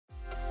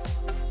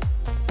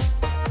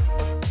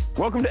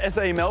Welcome to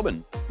SAE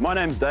Melbourne. My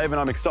name's Dave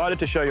and I'm excited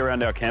to show you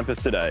around our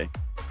campus today.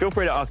 Feel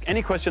free to ask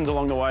any questions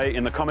along the way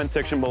in the comment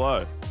section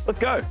below. Let's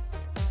go.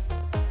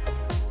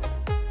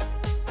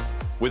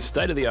 With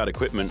state-of-the-art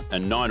equipment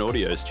and 9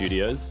 audio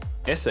studios,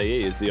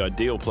 SAE is the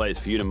ideal place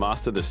for you to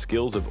master the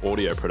skills of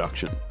audio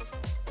production.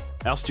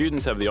 Our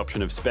students have the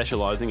option of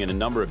specialising in a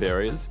number of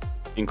areas,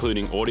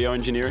 including audio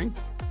engineering,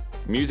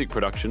 music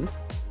production,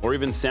 or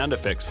even sound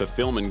effects for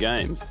film and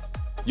games.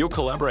 You'll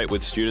collaborate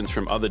with students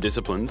from other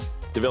disciplines,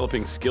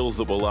 developing skills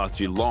that will last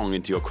you long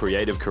into your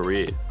creative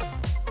career.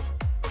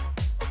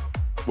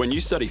 When you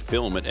study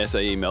film at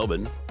SAE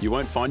Melbourne, you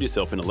won't find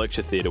yourself in a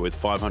lecture theatre with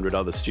 500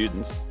 other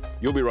students.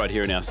 You'll be right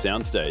here in our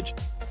soundstage,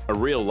 a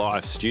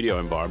real-life studio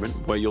environment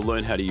where you'll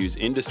learn how to use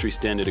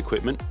industry-standard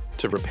equipment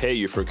to prepare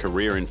you for a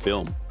career in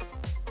film.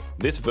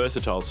 This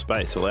versatile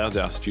space allows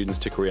our students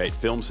to create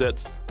film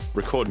sets,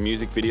 record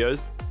music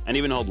videos, and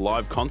even hold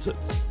live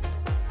concerts.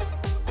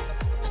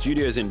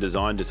 Studios in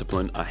design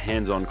discipline are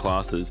hands-on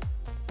classes.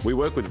 We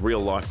work with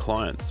real-life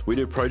clients. We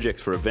do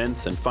projects for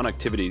events and fun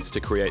activities to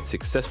create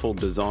successful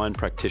design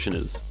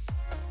practitioners.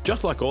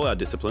 Just like all our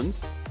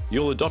disciplines,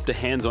 you'll adopt a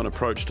hands-on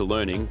approach to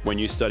learning when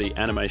you study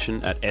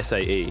animation at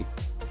SAE.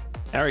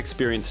 Our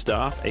experienced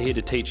staff are here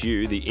to teach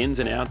you the ins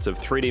and outs of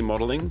 3D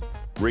modelling,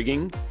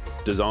 rigging,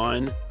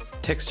 design,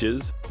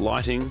 textures,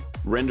 lighting,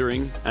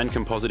 rendering, and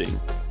compositing.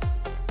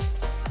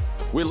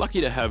 We're lucky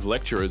to have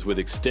lecturers with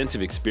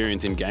extensive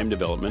experience in game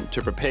development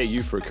to prepare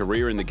you for a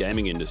career in the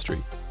gaming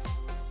industry.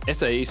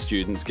 SAE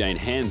students gain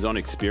hands-on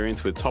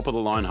experience with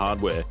top-of-the-line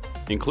hardware,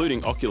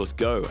 including Oculus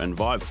Go and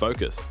Vive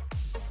Focus.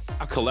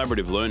 Our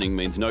collaborative learning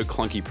means no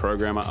clunky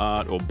programmer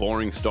art or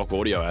boring stock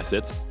audio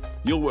assets.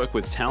 You'll work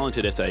with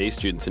talented SAE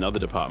students in other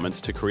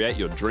departments to create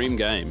your dream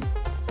game.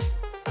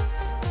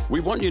 We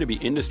want you to be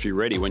industry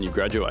ready when you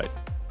graduate.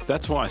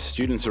 That's why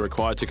students are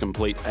required to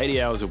complete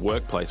 80 hours of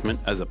work placement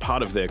as a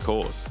part of their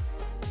course.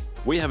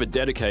 We have a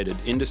dedicated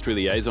industry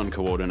liaison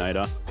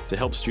coordinator to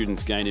help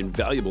students gain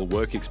invaluable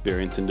work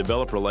experience and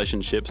develop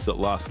relationships that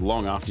last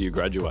long after you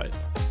graduate.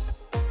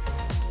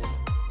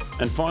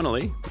 And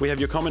finally, we have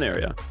your common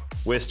area,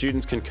 where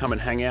students can come and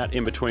hang out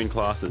in between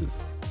classes.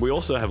 We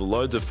also have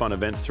loads of fun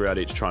events throughout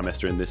each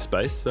trimester in this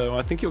space, so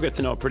I think you'll get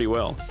to know it pretty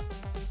well.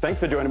 Thanks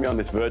for joining me on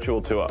this virtual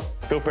tour.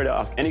 Feel free to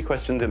ask any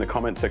questions in the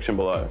comment section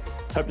below.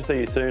 Hope to see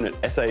you soon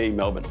at SAE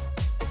Melbourne.